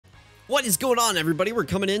What is going on, everybody? We're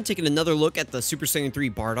coming in, taking another look at the Super Saiyan 3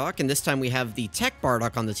 Bardock, and this time we have the Tech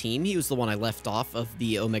Bardock on the team. He was the one I left off of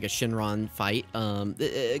the Omega Shinron fight.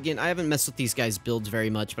 Again, I haven't messed with these guys' builds very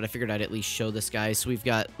much, but I figured I'd at least show this guy. So we've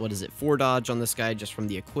got, 4 dodge on this guy just from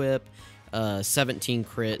the equip, 17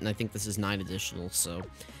 crit, and I think this is 9 additional, so...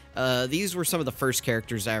 these were some of the first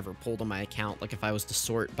characters I ever pulled on my account. Like, if I was to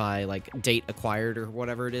sort by, like, date acquired or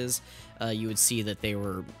whatever it is, you would see that they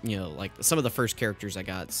were, you know, like, some of the first characters I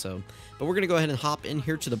got, so... But we're gonna go ahead and hop in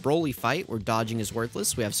here to the BROLY fight, where dodging is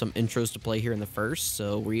worthless. We have some intros to play here in the first,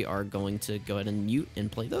 so we are going to go ahead and mute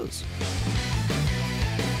and play those.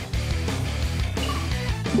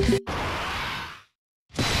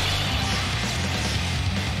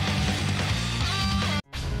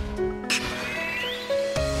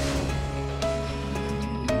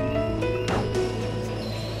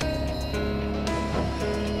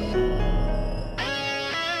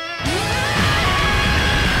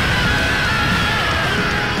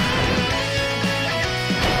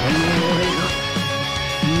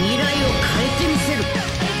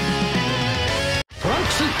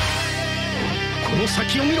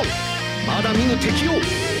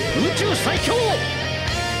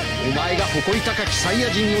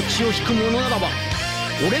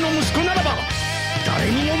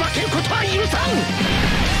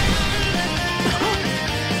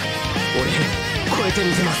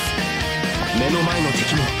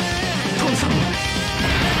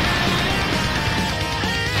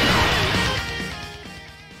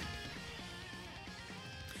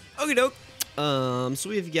 Okie doke. So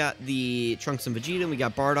we've got the Trunks and Vegeta, and we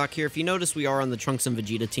got Bardock here. If you notice, we are on the Trunks and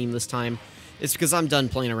Vegeta team this time. It's because I'm done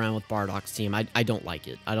playing around with Bardock's team. I don't like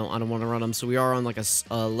it. I don't want to run them. So we are on like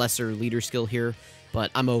a lesser leader skill here, but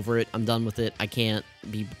I'm over it. I'm done with it. I can't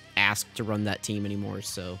be asked to run that team anymore.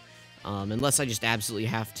 So unless I just absolutely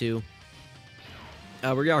have to.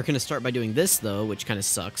 We are going to start by doing this though, which kind of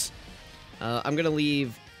sucks. I'm going to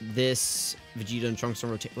leave this Vegeta and Trunks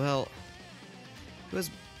on rotate. Well, who has...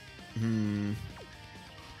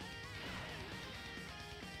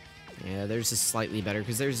 Yeah, theirs is slightly better,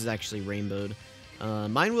 because theirs is actually rainbowed.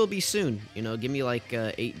 Mine will be soon. You know, give me like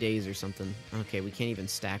 8 days or something. Okay, we can't even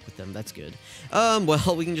stack with them. That's good.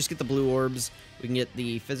 Well, we can just get the blue orbs. We can get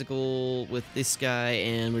the physical with this guy,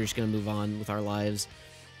 and we're just going to move on with our lives.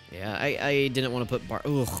 Yeah, I didn't want to put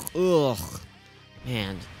Ugh.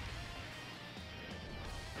 Man.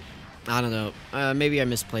 I don't know. Maybe I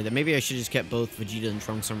misplayed that. Maybe I should just kept both Vegeta and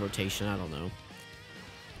Trunks on rotation. I don't know.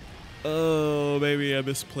 Oh, maybe I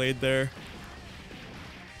misplayed there.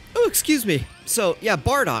 Oh, excuse me. So, yeah,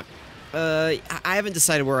 Bardock. I haven't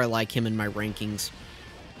decided where I like him in my rankings.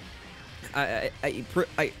 I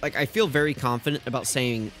feel very confident about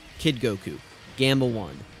saying Kid Goku, Gamma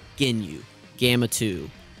 1, Ginyu, Gamma 2,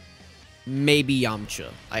 maybe Yamcha.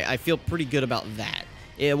 I feel pretty good about that.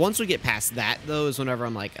 Yeah, once we get past that, though, is whenever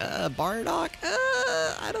I'm like, Bardock,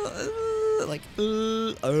 I don't... like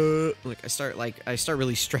I start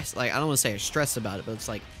really stressed. Like, I don't want to say I stress about it, but it's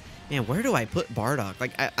like, man, where do I put Bardock?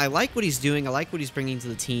 Like, I like what he's doing, I like what he's bringing to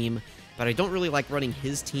the team, but I don't really like running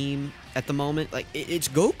his team at the moment. Like, it's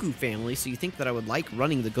Goku family, so you think that I would like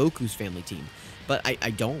running the Goku's family team, but I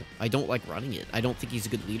don't like running it. I don't think he's a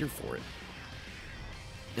good leader for it.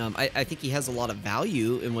 I think he has a lot of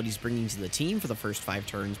value in what he's bringing to the team for the first 5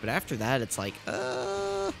 turns, but after that, it's like,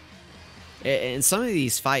 in some of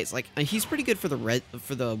these fights, like, he's pretty good for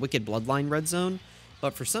the Wicked Bloodline red zone,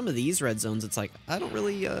 but for some of these red zones, it's like, I don't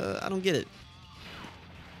really, I don't get it.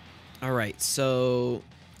 Alright, so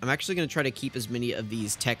I'm actually going to try to keep as many of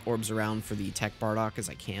these tech orbs around for the Tech Bardock as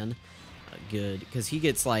I can. Good, because he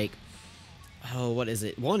gets, like, oh, what is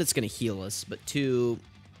it? 1, it's going to heal us, but 2,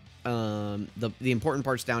 the important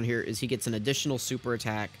parts down here is he gets an additional super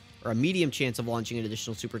attack, or a medium chance of launching an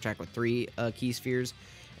additional super attack with 3 key spheres.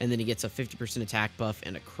 And then he gets a 50% attack buff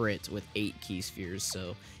and a crit with 8 key spheres.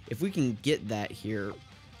 So if we can get that here,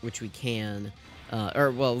 which we can, or,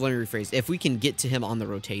 well, let me rephrase. If we can get to him on the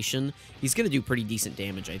rotation, he's going to do pretty decent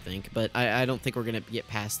damage, I think. But I don't think we're going to get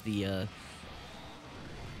past the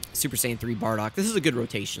Super Saiyan 3 Bardock. This is a good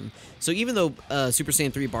rotation. So even though Super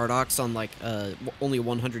Saiyan 3 Bardock's on, like, only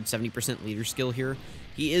 170% leader skill here,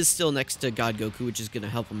 he is still next to God Goku, which is going to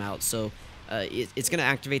help him out. So it's going to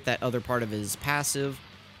activate that other part of his passive.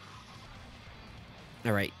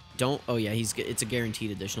 Alright, oh yeah, it's a guaranteed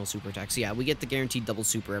additional super attack. So yeah, we get the guaranteed double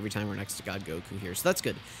super every time we're next to God Goku here, so that's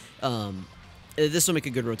good. This will make a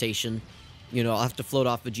good rotation. You know, I'll have to float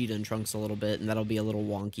off Vegeta and Trunks a little bit, and that'll be a little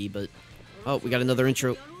wonky, but... Oh, we got another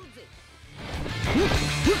intro.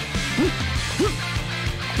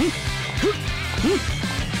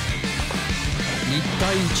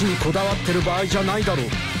 対1にこだわってる場合じゃないだろう。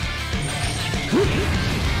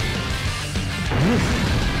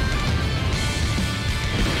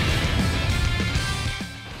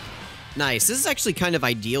Nice. This is actually kind of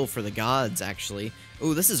ideal for the gods, actually.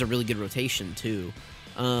 Oh, this is a really good rotation, too.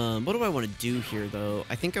 What do I want to do here, though?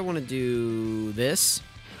 I think I want to do this.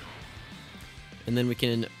 And then we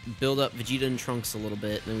can build up Vegeta and Trunks a little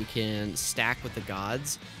bit. And then we can stack with the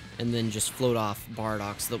gods. And then just float off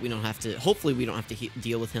Bardock so that we don't have to... Hopefully, we don't have to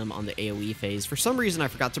deal with him on the AoE phase. For some reason, I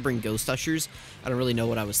forgot to bring Ghost Ushers. I don't really know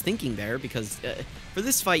what I was thinking there. Because for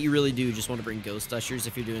this fight, you really do just want to bring Ghost Ushers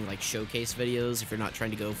if you're doing, like, showcase videos. If you're not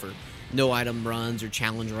trying to go for no item runs or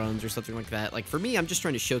challenge runs or something like that. Like, for me, I'm just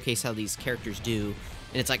trying to showcase how these characters do.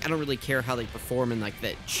 And it's like, I don't really care how they perform in, like,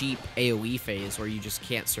 that cheap AoE phase where you just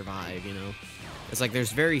can't survive, you know? It's like,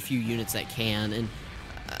 there's very few units that can, and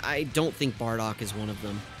I don't think Bardock is one of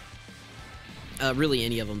them. Really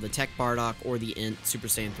any of them. The Tech Bardock or the Int Super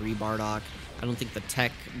Saiyan 3 Bardock. I don't think the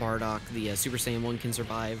Tech Bardock, the Super Saiyan 1 can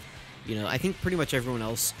survive. You know, I think pretty much everyone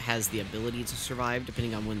else has the ability to survive,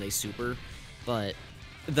 depending on when they super. But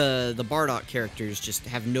the Bardock characters just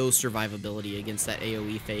have no survivability against that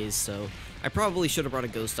AoE phase, so I probably should have brought a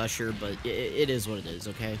Ghost Usher, but it is what it is,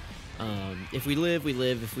 okay? If we live, we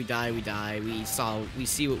live. If we die, we die. We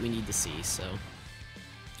see what we need to see, so...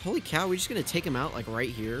 Holy cow, we're just gonna take him out, like, right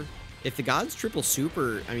here? If the gods triple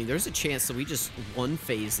super, I mean, there's a chance that we just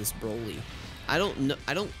one-phase this Broly. I don't know.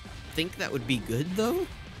 I don't think that would be good, though.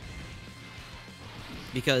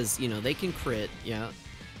 Because, you know, they can crit, yeah.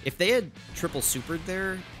 If they had triple supered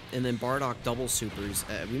there, and then Bardock double supers,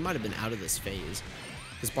 we might have been out of this phase.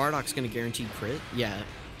 Because Bardock's going to guarantee crit? Yeah.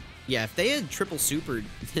 Yeah, if they had triple supered,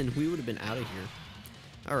 then we would have been out of here.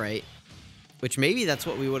 Alright. Which maybe that's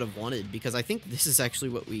what we would have wanted, because I think this is actually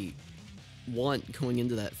what we want going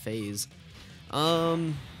into that phase.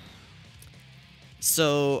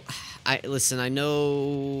 So, listen, I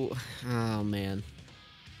know... Oh, man.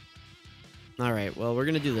 Alright, well, we're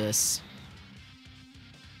gonna do this.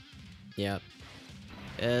 Yep.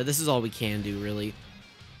 This is all we can do, really.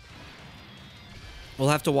 We'll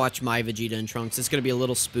have to watch my Vegeta and Trunks. It's gonna be a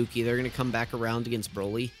little spooky. They're gonna come back around against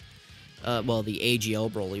Broly. Well, the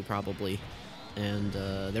AGL Broly, probably. And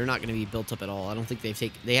they're not going to be built up at all. I don't think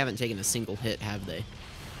they haven't taken a single hit, have they?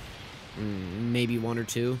 Maybe one or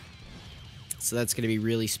two. So that's going to be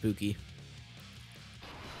really spooky.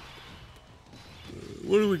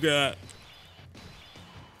 What do we got?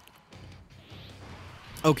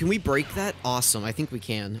 Oh, can we break that? Awesome. I think we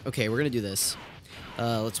can. Okay, we're going to do this.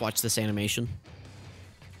 Let's watch this animation.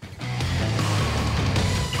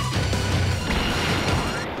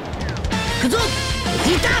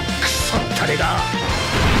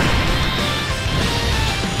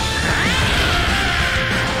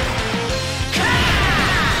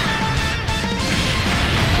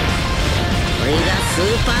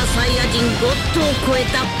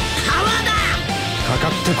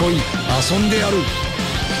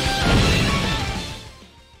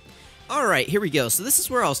 Alright, here we go. So this is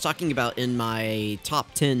where I was talking about in my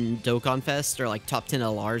top 10 Dokkan Fest, or like top 10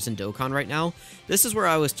 LRs in Dokkan right now. This is where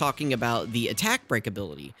I was talking about the attack break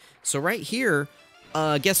ability. So right here,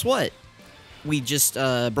 guess what? We just,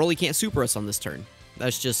 Broly can't super us on this turn.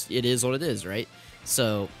 That's just, it is what it is, right?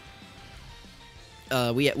 So,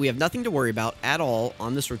 we have nothing to worry about at all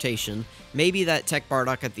on this rotation. Maybe that Tech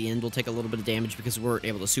Bardock at the end will take a little bit of damage because we weren't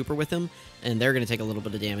able to super with him, and they're going to take a little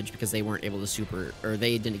bit of damage because they weren't able to super, or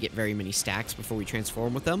they didn't get very many stacks before we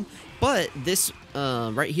transform with them. But this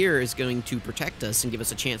right here is going to protect us and give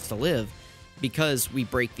us a chance to live because we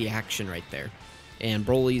break the action right there. And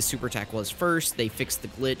Broly's super attack was first. They fixed the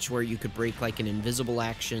glitch where you could break like an invisible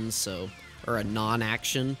action, so, or a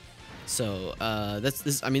non-action. So I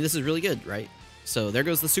mean, this is really good, right? So there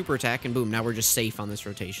goes the super attack, and boom, now we're just safe on this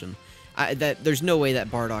rotation. There's no way that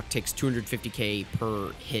Bardock takes 250k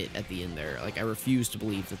per hit at the end there. Like, I refuse to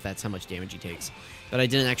believe that that's how much damage he takes. But I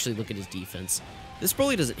didn't actually look at his defense. This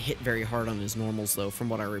Broly doesn't hit very hard on his normals, though, from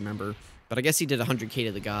what I remember. But I guess he did 100k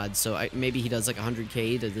to the gods, so maybe he does like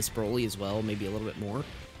 100k to this Broly as well, maybe a little bit more.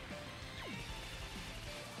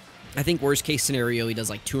 I think worst case scenario, he does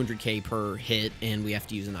like 200k per hit, and we have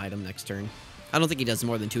to use an item next turn. I don't think he does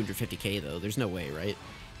more than 250k, though. There's no way, right?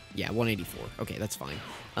 Yeah, 184. Okay, that's fine.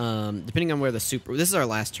 Depending on where the super... This is our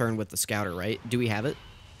last turn with the Scouter, right? Do we have it?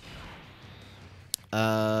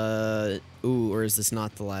 Ooh, or is this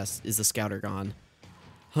not the last? Is the Scouter gone?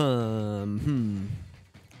 Do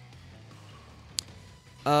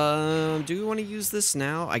we want to use this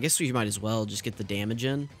now? I guess we might as well just get the damage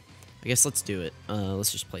in. I guess let's do it.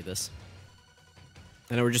 Let's just play this.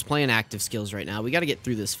 I know we're just playing active skills right now. We got to get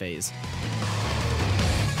through this phase.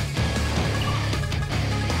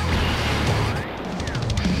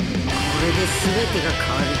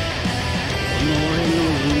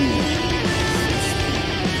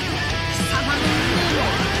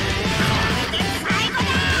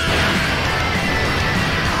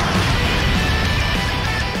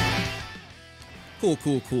 Cool,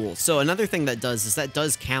 cool, cool. So another thing that does is that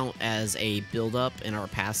does count as a build-up in our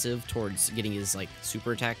passive towards getting his, like,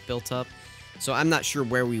 super attack built up. So I'm not sure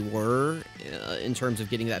where we were in terms of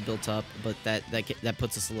getting that built up, but that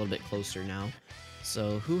puts us a little bit closer now.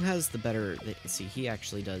 So who has the better... Let's see, he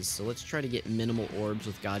actually does. So let's try to get minimal orbs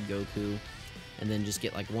with God Goku, and then just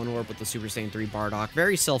get, like, one orb with the Super Saiyan 3 Bardock.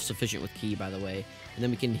 Very self-sufficient with Ki, by the way. And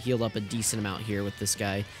then we can heal up a decent amount here with this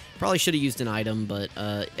guy. Probably should have used an item, but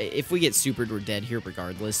if we get supered, we're dead here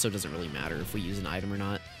regardless, so it doesn't really matter if we use an item or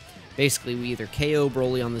not. Basically, we either KO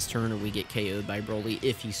Broly on this turn, or we get KO'd by Broly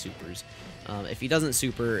if he supers. If he doesn't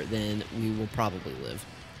super, then we will probably live.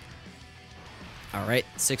 Alright,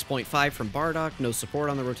 6.5 from Bardock, no support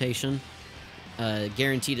on the rotation.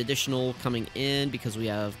 Guaranteed additional coming in because we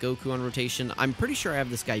have Goku on rotation. I'm pretty sure I have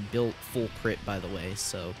this guy built full crit, by the way,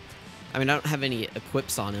 so... I mean, I don't have any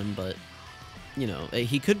equips on him, but, you know,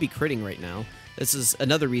 he could be critting right now. This is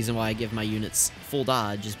another reason why I give my units full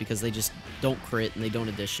dodge, is because they just don't crit and they don't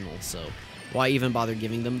additional, so why even bother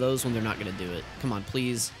giving them those when they're not going to do it? Come on,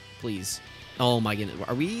 please, please. Oh my goodness,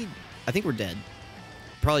 are we... I think we're dead.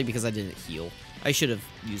 Probably because I didn't heal. I should have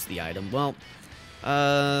used the item. Well,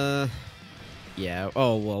 yeah,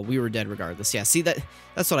 oh, well, we were dead regardless. Yeah, see,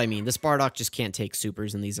 that's what I mean. This Bardock just can't take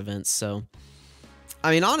supers in these events, so... I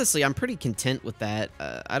mean, honestly, I'm pretty content with that.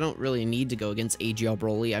 I don't really need to go against AGL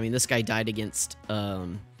Broly. I mean, this guy died against,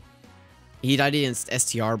 he died against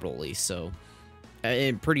STR Broly, so,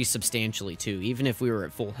 and pretty substantially, too. Even if we were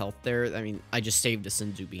at full health there, I mean, I just saved a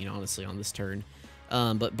Senzu Bean, honestly, on this turn.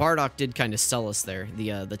 But Bardock did kind of sell us there.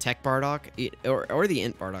 The Tech Bardock, or the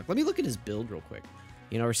Int Bardock. Let me look at his build real quick.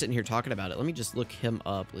 You know, we're sitting here talking about it. Let me just look him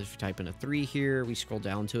up. Let's type in a 3 here. We scroll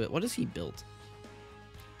down to it. What is he built?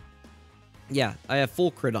 Yeah, I have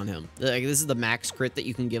full crit on him. Like, this is the max crit that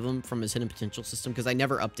you can give him from his hidden potential system, because I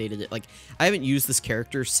never updated it. Like, I haven't used this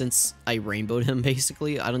character since I rainbowed him,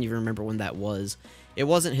 basically. I don't even remember when that was. It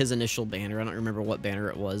wasn't his initial banner. I don't remember what banner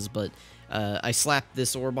it was, but I slapped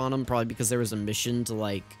this orb on him probably because there was a mission to,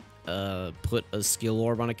 like, put a skill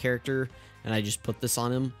orb on a character, and I just put this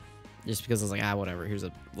on him. Just because I was like, ah, whatever, here's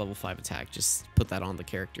a level 5 attack, just put that on the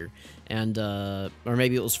character. And, or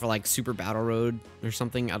maybe it was for, like, Super Battle Road or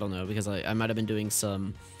something, I don't know, because I might have been doing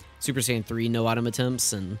some Super Saiyan 3 no-item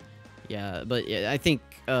attempts, and, yeah, but yeah, I think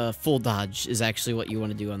full dodge is actually what you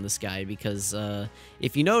want to do on this guy, because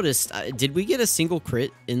if you noticed, did we get a single crit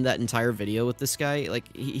in that entire video with this guy?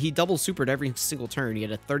 Like, he double supered every single turn. He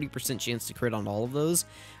had a 30% chance to crit on all of those.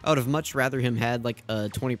 I would have much rather him had, like, a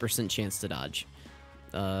 20% chance to dodge.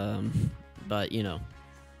 But, you know,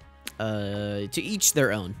 to each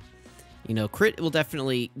their own. You know, crit will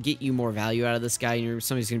definitely get you more value out of this guy, and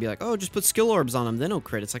somebody's gonna be like, oh, just put skill orbs on him, then he'll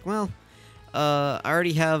crit. It's like, well, I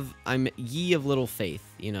already have, I'm ye of little faith,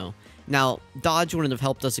 you know. Now, dodge wouldn't have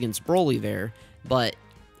helped us against Broly there, but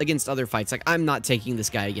against other fights, like, I'm not taking this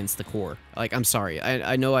guy against the core. Like, I'm sorry,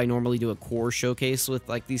 I know I normally do a core showcase with,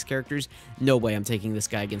 like, these characters. No way I'm taking this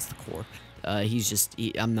guy against the core. He's just,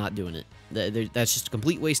 I'm not doing it. That's just a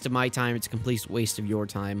complete waste of my time. It's a complete waste of your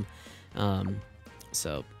time.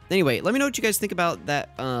 So, anyway, let me know what you guys think about that,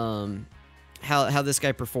 how this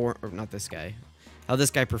guy performed, or not this guy, how this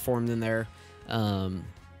guy performed in there.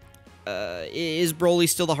 Is Broly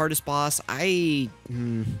still the hardest boss? I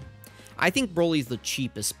think Broly's the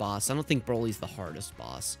cheapest boss. I don't think Broly's the hardest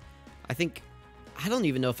boss. I don't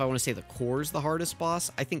even know if I want to say the core is the hardest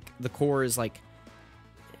boss. I think the core is, like,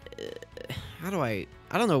 I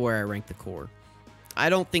don't know where I rank the core. I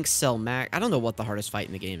don't think Cell Max. I don't know what the hardest fight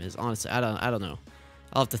in the game is. Honestly, I don't know.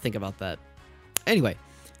 I'll have to think about that. Anyway,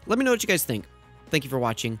 let me know what you guys think. Thank you for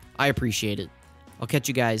watching. I appreciate it. I'll catch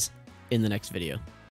you guys in the next video.